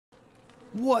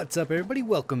What's up, everybody?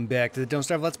 Welcome back to the Don't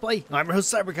Starve Let's Play. I'm your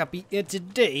host, Cybercopy, and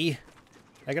today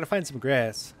I gotta find some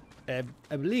grass. I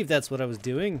believe that's what I was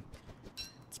doing.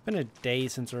 It's been a day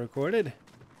since I recorded.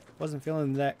 Wasn't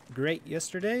feeling that great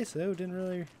yesterday, so didn't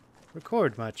really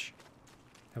record much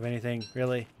of anything,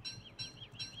 really.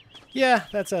 Yeah,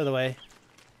 that's out of the way.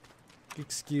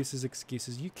 Excuses,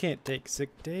 excuses. You can't take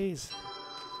sick days.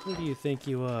 Who do you think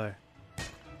you are?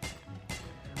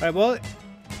 Alright, well, it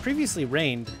previously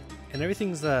rained. And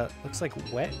everything's looks like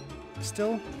wet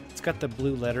still. It's got the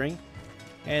blue lettering.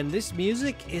 And this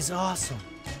music is awesome.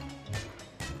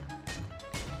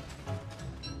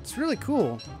 It's really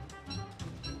cool.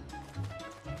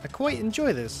 I quite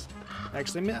enjoy this.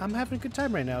 Actually, I'm having a good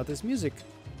time right now with this music.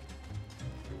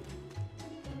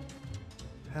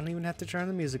 I don't even have to turn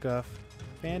the music off.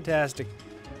 Fantastic.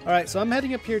 Alright, so I'm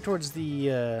heading up here towards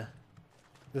the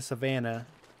savannah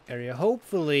area.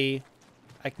 Hopefully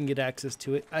I can get access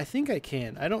to it. I think I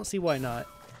can. I don't see why not.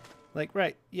 Like,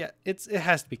 right, yeah, it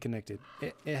has to be connected.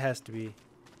 It has to be.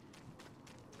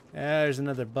 There's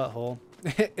another butthole.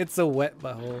 It's a wet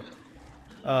butthole.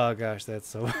 Oh gosh, that's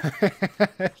so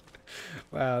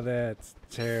wow, that's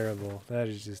terrible. That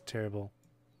is just terrible.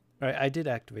 Alright, I did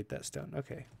activate that stone.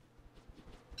 Okay.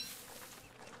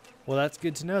 Well, that's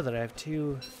good to know that I have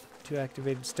two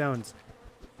activated stones.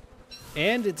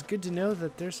 And it's good to know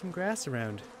that there's some grass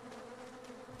around.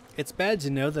 It's bad to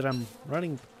know that I'm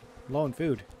running low on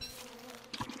food.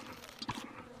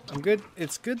 I'm good.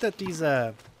 It's good that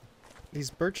these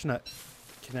birch nut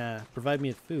can provide me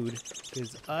with food,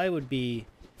 because I would be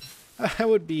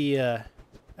out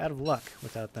of luck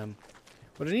without them.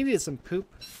 What I need is some poop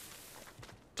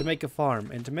to make a farm,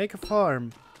 and to make a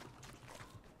farm,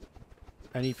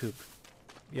 I need poop.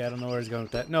 Yeah, I don't know where I was going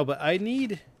with that. No, but I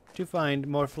need to find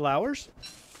more flowers,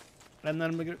 and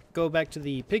then I'm gonna go back to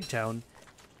the pig town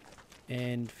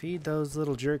and feed those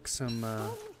little jerks some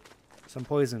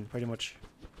poison, pretty much.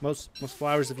 Most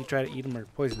flowers, if you try to eat them, are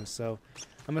poisonous, so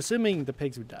I'm assuming the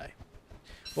pigs would die.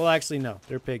 Well, actually, no.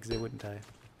 They're pigs. They wouldn't die.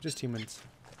 Just humans.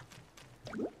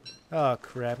 Oh,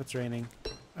 crap. It's raining.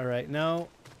 Alright, no.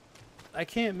 I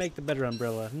can't make the better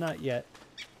umbrella. Not yet.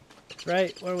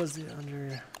 Right? Where was it?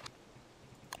 Under...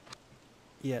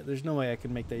 Yeah, there's no way I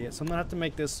can make that yet. So I'm going to have to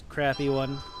make this crappy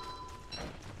one,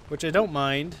 which I don't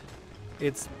mind.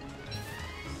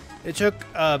 It took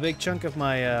a big chunk of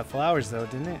my flowers, though,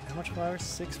 didn't it? How much flowers?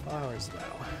 6 flowers.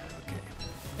 Wow. Okay.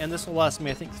 And this will last me,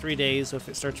 I think, 3 days. So if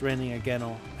it starts raining again,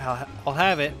 I'll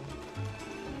have it.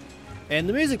 And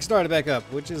the music started back up,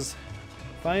 which is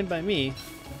fine by me.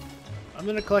 I'm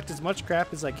gonna collect as much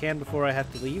crap as I can before I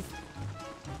have to leave,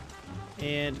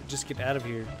 and just get out of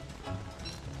here.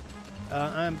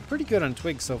 I'm pretty good on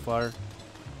twigs so far.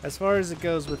 As far as it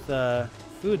goes with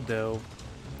food, though.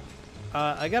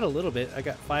 I got a little bit. I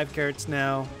got 5 carrots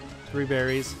now, 3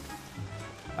 berries.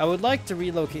 I would like to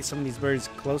relocate some of these berries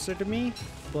closer to me,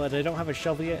 but I don't have a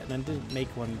shovel yet, and I didn't make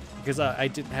one because I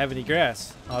didn't have any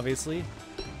grass, obviously.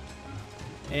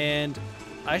 And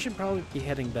I should probably be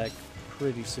heading back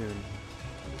pretty soon.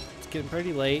 It's getting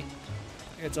pretty late.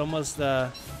 It's almost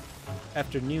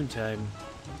afternoon time.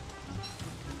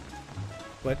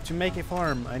 But to make a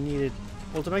farm, I needed...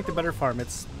 Well, to make the better farm,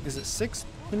 is it 6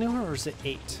 manure or is it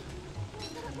 8?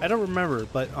 I don't remember,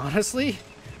 but honestly,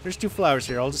 there's 2 flowers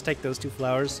here. I'll just take those 2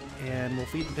 flowers, and we'll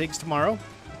feed the pigs tomorrow.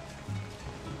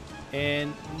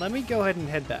 And let me go ahead and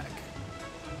head back.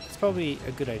 It's probably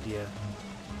a good idea.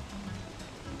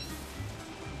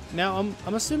 Now,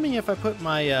 I'm assuming if I put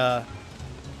my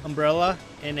umbrella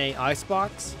in a ice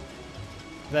box,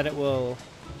 that it will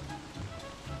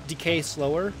decay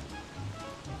slower.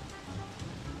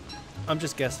 I'm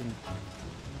just guessing.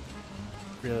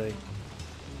 Really.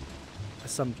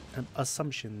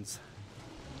 Assumptions.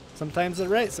 Sometimes they're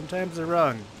right, sometimes they're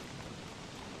wrong.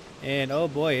 And oh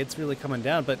boy, it's really coming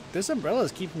down. But this umbrella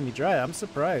is keeping me dry. I'm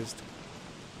surprised.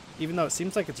 Even though it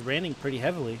seems like it's raining pretty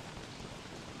heavily.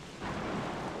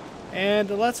 And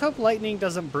let's hope lightning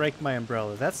doesn't break my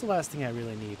umbrella. That's the last thing I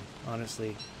really need,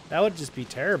 honestly. That would just be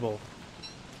terrible.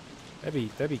 That'd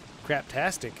be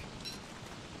craptastic.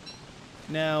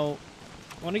 Now,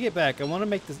 when I get back, I want to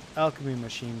make this alchemy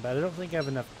machine, but I don't think I have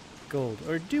enough gold.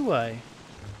 Or do I?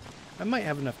 I might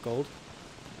have enough gold.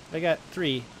 I got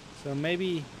 3, so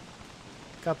maybe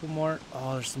a couple more.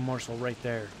 Oh, there's some morsel right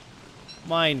there.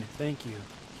 Mine, thank you.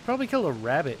 He probably killed a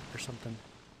rabbit or something.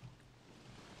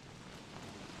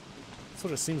 That's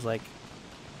what it seems like.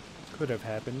 Could have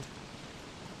happened.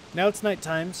 Now it's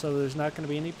nighttime, so there's not going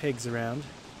to be any pigs around,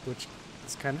 which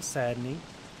is kind of saddening.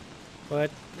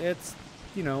 But it's,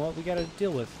 you know, what we got to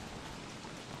deal with.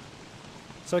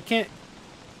 So I can't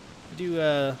do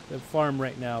the farm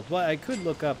right now, but I could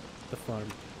look up the farm.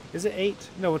 Is it 8?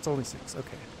 No, it's only 6.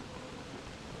 Okay.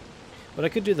 But I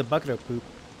could do the bucket of poop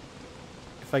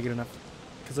if I get enough,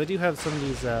 because I do have some of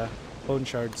these bone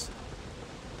shards.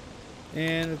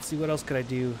 And let's see, what else could I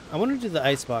do? I want to do the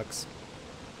icebox,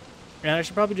 and I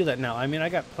should probably do that now. I mean, I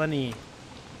got plenty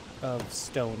of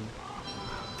stone,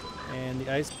 and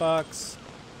the icebox.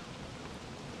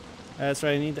 That's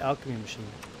right. I need the alchemy machine.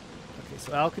 Okay,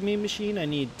 so alchemy machine. I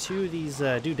need 2 of these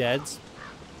doodads,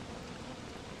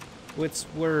 which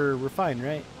were refined,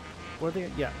 right? Were they?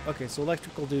 Yeah. Okay, so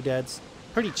electrical doodads,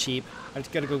 pretty cheap. I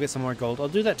just gotta go get some more gold. I'll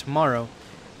do that tomorrow.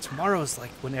 Tomorrow is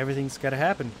like when everything's gotta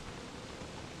happen.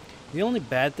 The only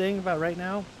bad thing about right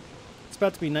now, it's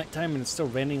about to be nighttime and it's still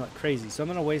raining like crazy, so I'm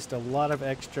gonna waste a lot of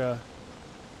extra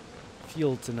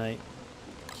fuel tonight,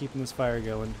 keeping this fire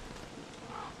going.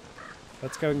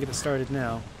 Let's go and get it started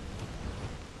now.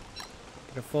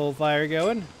 Get a full fire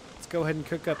going. Let's go ahead and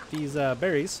cook up these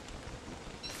berries.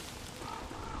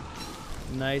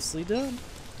 Nicely done.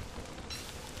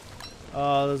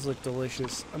 Oh, those look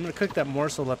delicious. I'm gonna cook that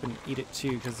morsel up and eat it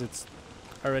too, because it's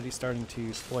already starting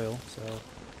to spoil. So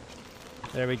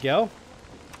there we go.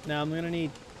 Now I'm gonna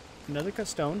need another cut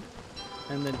stone,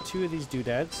 and then 2 of these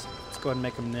doodads. Let's go ahead and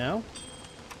make them now.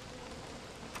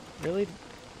 Really?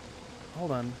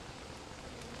 Hold on.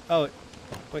 Oh,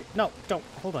 wait, no, don't.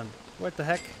 Hold on. What the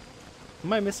heck?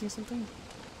 Am I missing something?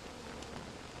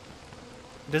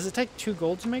 Does it take 2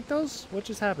 gold to make those? What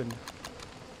just happened?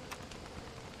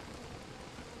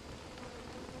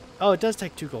 Oh, it does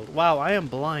take 2 gold. Wow, I am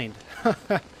blind.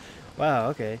 Wow,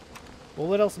 okay. Well,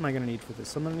 what else am I going to need for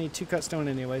this? I'm going to need 2 cut stone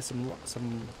anyway, some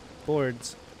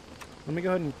boards. Let me go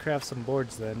ahead and craft some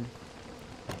boards then.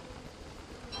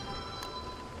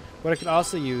 What I could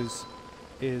also use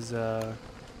is a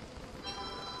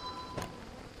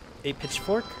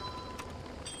pitchfork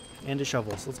and a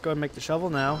shovel. So let's go ahead and make the shovel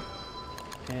now.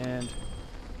 And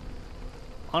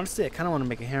honestly, I kind of want to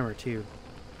make a hammer too,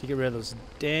 to get rid of those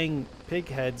dang pig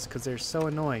heads, because they're so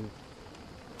annoying.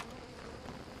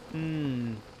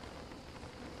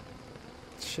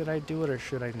 Should I do it or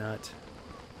should I not?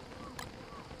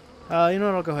 You know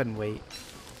what, I'll go ahead and wait.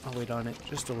 I'll wait on it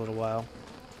just a little while.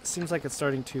 It seems like it's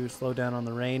starting to slow down on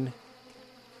the rain.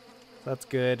 That's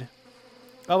good.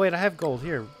 Oh wait, I have gold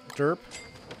here. Derp.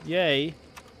 Yay.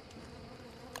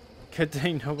 Good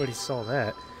thing nobody saw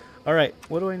that. Alright,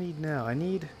 what do I need now? I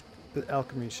need the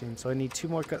alchemy machine, so I need 2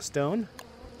 more cut stone.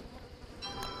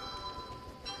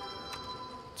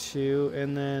 2,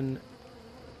 and then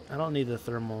I don't need the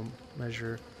thermal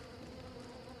measure.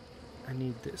 I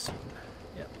need this one.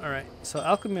 Yep, alright. So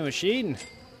alchemy machine.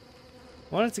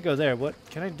 I wanted to go there. What?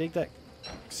 Can I dig that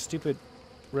stupid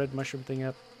red mushroom thing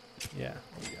up? Yeah,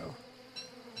 there we go.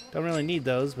 Don't really need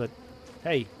those, but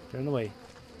hey, they're in the way.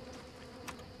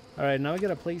 Alright, now we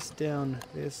gotta place down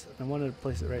this. I wanted to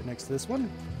place it right next to this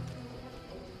one.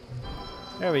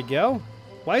 There we go.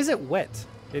 Why is it wet?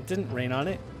 It didn't rain on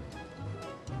it.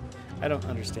 I don't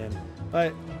understand.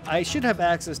 But I should have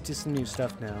access to some new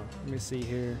stuff now. Let me see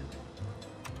here.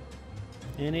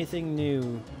 Anything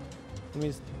new? Let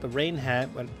me, the rain hat,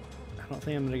 but I don't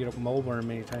think I'm gonna get a mole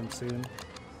worm anytime soon.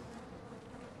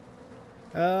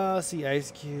 Let's see,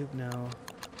 ice cube, no.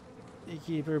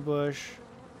 Beekeeper bush.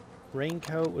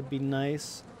 Raincoat would be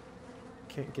nice.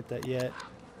 Can't get that yet.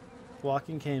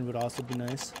 Walking cane would also be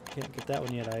nice. Can't get that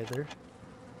one yet either.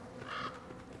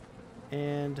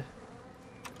 And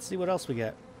let's see what else we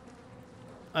got.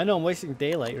 I know I'm wasting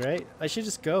daylight, right? I should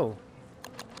just go.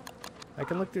 I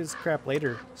can look through this crap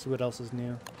later, see what else is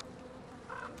new.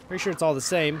 Pretty sure it's all the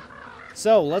same.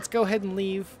 So let's go ahead and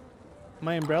leave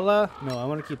my umbrella. No, I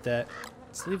want to keep that.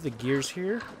 Let's leave the gears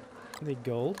here. The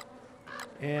gold.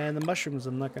 And the mushrooms,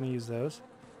 I'm not going to use those.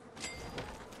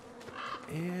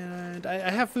 And I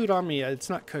have food on me. It's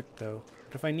not cooked, though.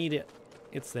 But if I need it,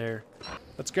 it's there.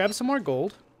 Let's grab some more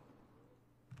gold.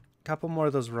 A couple more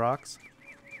of those rocks.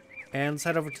 And let's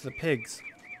head over to the pigs.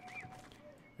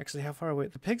 Actually, how far away?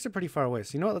 The pigs are pretty far away.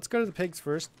 So you know what? Let's go to the pigs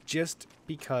first, just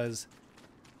because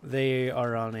they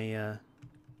are on a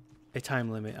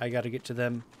time limit. I got to get to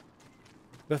them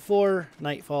before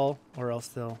nightfall, or else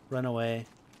they'll run away.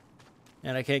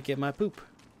 And I can't get my poop.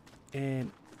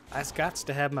 And I got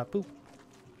to have my poop.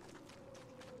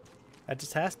 I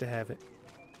just has to have it.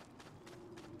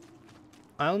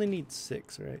 I only need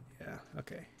 6, right? Yeah,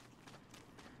 okay.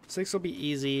 6 will be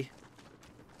easy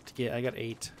to get. I got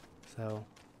 8, so.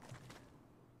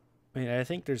 I mean, I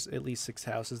think there's at least 6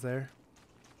 houses there.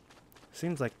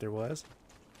 Seems like there was.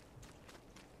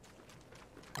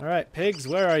 Alright, pigs,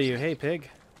 where are you? Hey, pig.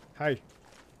 Hi.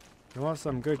 You want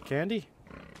some good candy?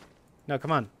 No,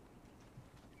 come on.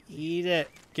 Eat it.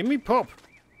 Give me poop.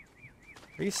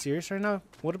 Are you serious right now?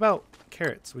 What about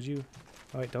carrots? Would you...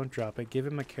 Oh, wait, don't drop it. Give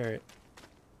him a carrot.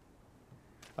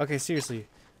 Okay, seriously.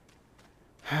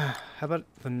 How about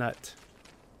the nut?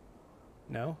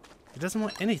 No? He doesn't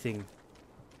want anything.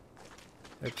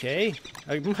 Okay.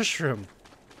 A mushroom.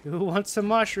 Who wants a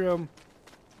mushroom?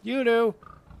 You do.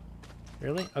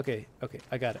 Really? Okay, okay.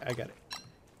 I got it. I got it.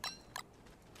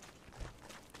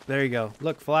 There you go.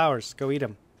 Look, flowers. Go eat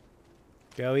them.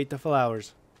 Go eat the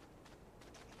flowers.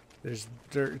 There's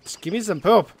dirt. Just give me some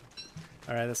poop.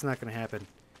 Alright, that's not going to happen.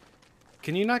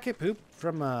 Can you not get poop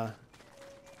from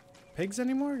pigs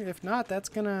anymore? If not, it's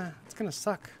gonna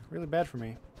suck really bad for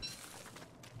me.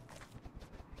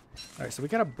 Alright, so we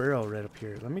got a burrow right up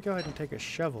here. Let me go ahead and take a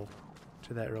shovel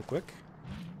to that real quick.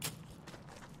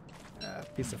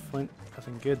 Piece of flint.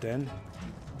 Nothing good then.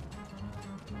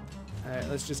 Alright,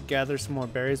 let's just gather some more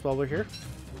berries while we're here.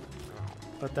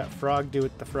 Let that frog do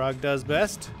what the frog does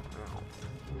best.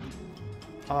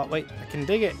 Oh, wait. I can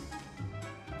dig it.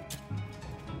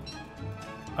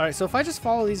 Alright, so if I just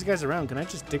follow these guys around, can I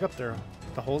just dig up the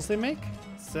holes they make?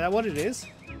 Is that what it is?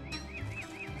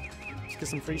 Just get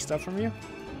some free stuff from you?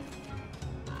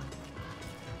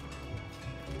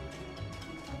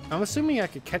 I'm assuming I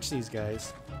could catch these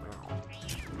guys.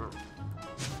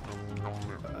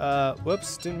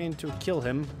 Whoops, didn't mean to kill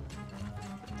him.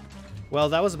 Well,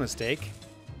 that was a mistake.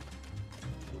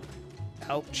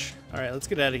 Ouch. Alright, let's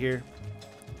get out of here.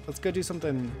 Let's go do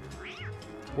something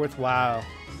worthwhile.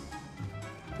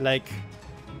 Like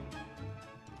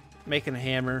making a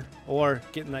hammer or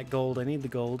getting that gold. I need the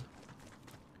gold.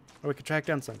 Or we could track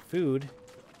down some food.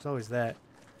 There's always that.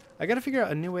 I gotta figure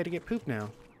out a new way to get poop now.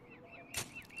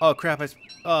 Oh crap,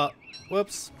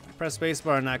 whoops. I pressed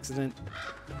spacebar on accident.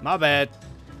 My bad.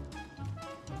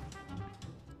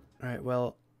 Alright,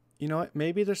 well, you know what?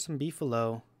 Maybe there's some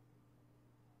beefalo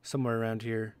somewhere around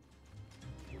here.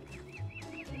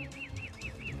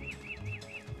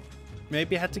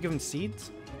 Maybe I had to give him seeds?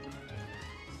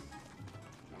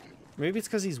 Maybe it's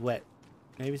because he's wet.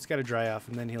 Maybe it's got to dry off,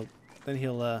 and then he'll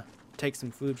take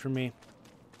some food from me.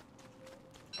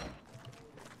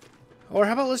 Or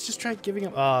how about let's just try giving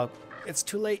him... Oh, it's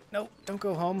too late. No, don't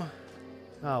go home.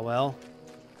 Oh, well.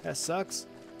 That sucks.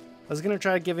 I was going to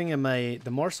try giving him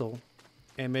the morsel,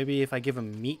 and maybe if I give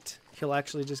him meat, he'll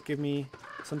actually just give me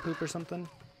some poop or something.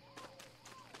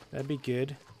 That'd be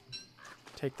good.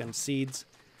 Take them seeds.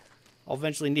 I'll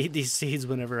eventually need these seeds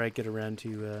whenever I get around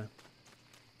to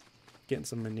getting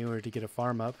some manure to get a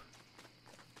farm up.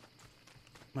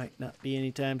 Might not be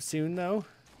anytime soon, though.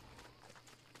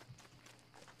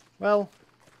 Well,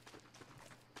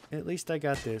 at least I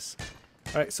got this.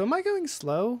 Alright, so am I going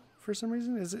slow for some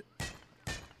reason? Is it?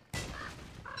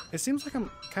 It seems like I'm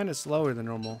kind of slower than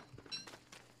normal.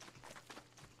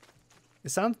 It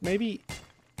sounds, maybe...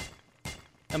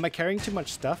 Am I carrying too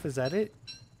much stuff? Is that it?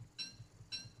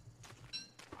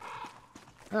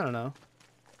 I don't know.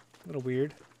 A little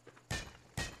weird.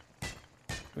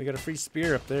 We got a free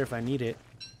spear up there if I need it.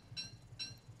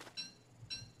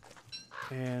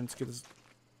 And let's get this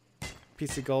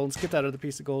piece of gold. Let's get that other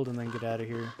piece of gold and then get out of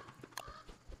here.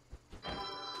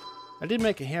 I did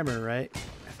make a hammer, right?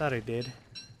 I thought I did.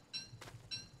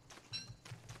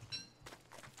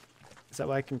 Is that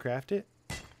why I can craft it?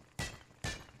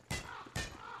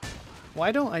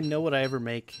 Why don't I know what I ever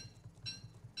make?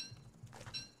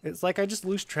 It's like I just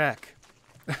lose track.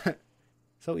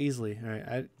 So easily.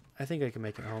 Alright, I think I can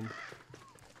make it home.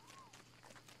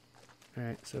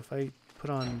 Alright, so if I put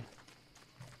on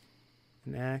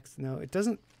an axe... No, it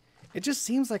doesn't... It just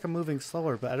seems like I'm moving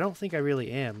slower, but I don't think I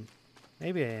really am.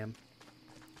 Maybe I am.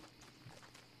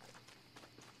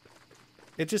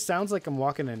 It just sounds like I'm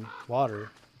walking in water.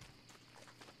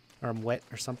 Or I'm wet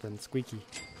or something. Squeaky.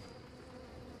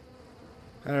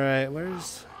 Alright,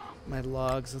 where's my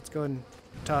logs? Let's go and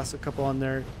toss a couple on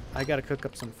there. I gotta cook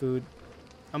up some food.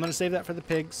 I'm gonna save that for the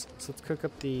pigs. So let's cook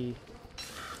up the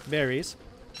berries.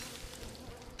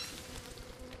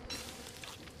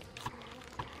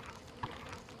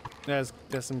 That's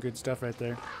some good stuff right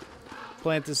there.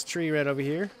 Plant this tree right over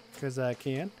here because I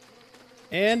can.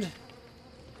 And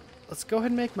let's go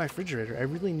ahead and make my refrigerator. I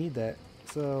really need that.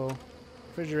 So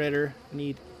refrigerator,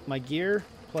 need my gear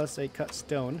plus a cut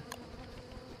stone.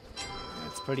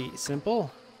 That's pretty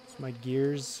simple. So my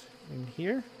gears in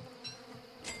here.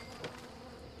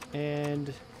 And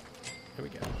there we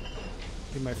go.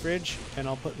 Do my fridge, and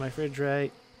I'll put my fridge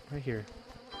right here.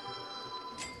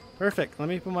 Perfect. Let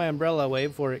me put my umbrella away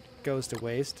before it goes to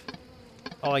waste.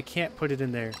 Oh, I can't put it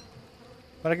in there.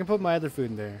 But I can put my other food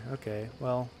in there. Okay,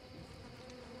 well.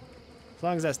 As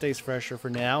long as that stays fresher for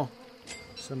now.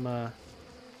 Some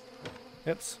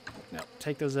Oops. No,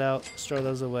 take those out. Store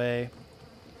those away.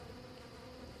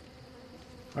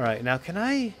 Alright, now can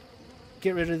I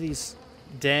get rid of these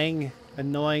dang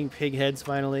annoying pig heads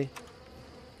finally?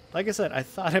 Like I said, I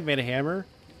thought I made a hammer,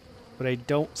 but I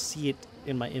don't see it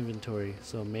in my inventory,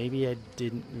 so maybe I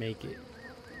didn't make it.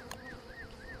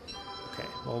 Okay,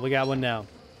 well, we got one now.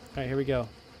 Alright, here we go.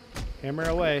 Hammer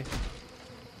away.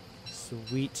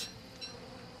 Sweet.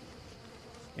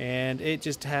 And it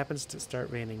just happens to start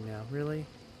raining now. Really?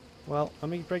 Well, let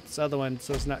me break this other one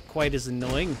so it's not quite as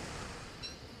annoying.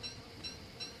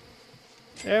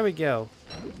 There we go.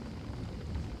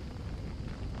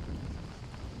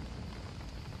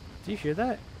 Do you hear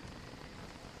that?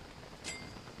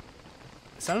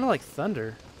 It sounded like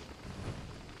thunder.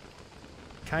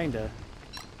 Kinda.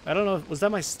 I don't know. Was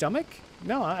that my stomach?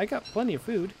 No, I got plenty of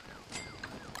food.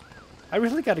 I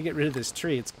really got to get rid of this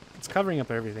tree. It's covering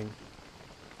up everything.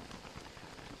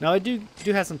 Now I do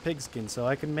have some pig skin, so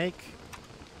I can make.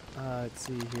 Let's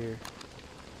see here.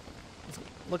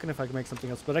 Looking if I can make something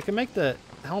else, but I can make the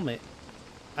helmet.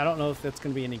 I don't know if that's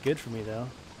gonna be any good for me though.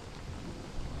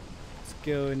 Let's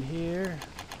go in here.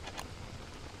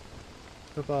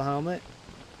 Football helmet.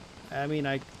 I mean,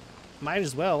 I might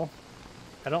as well.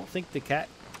 I don't think the cat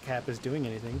cap is doing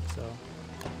anything, so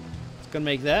it's gonna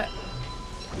make that.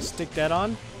 Stick that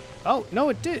on. Oh no,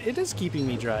 it did. It is keeping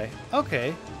me dry.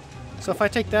 Okay, so if I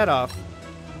take that off.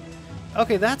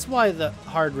 Okay, that's why the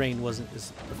hard rain wasn't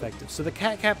as effective. So the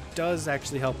cat cap does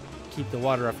actually help keep the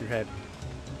water off your head.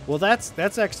 Well, that's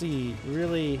actually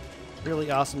really,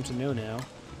 really awesome to know now.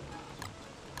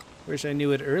 Wish I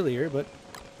knew it earlier, but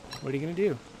what are you gonna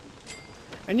do?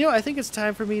 And you know, I think it's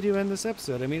time for me to end this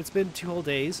episode. I mean, it's been 2 whole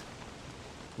days.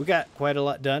 We got quite a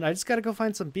lot done. I just gotta go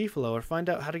find some beefalo or find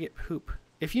out how to get poop.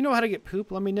 If you know how to get poop,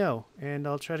 let me know, and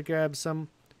I'll try to grab some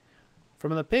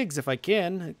from the pigs if I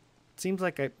can. Seems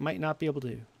like I might not be able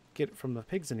to get it from the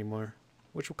pigs anymore,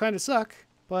 which will kind of suck,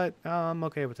 but I'm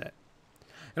okay with that.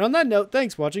 And on that note,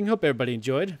 thanks for watching. Hope everybody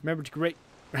enjoyed. Remember to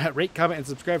rate, comment, and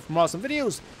subscribe for more awesome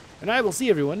videos, and I will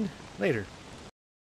see everyone later.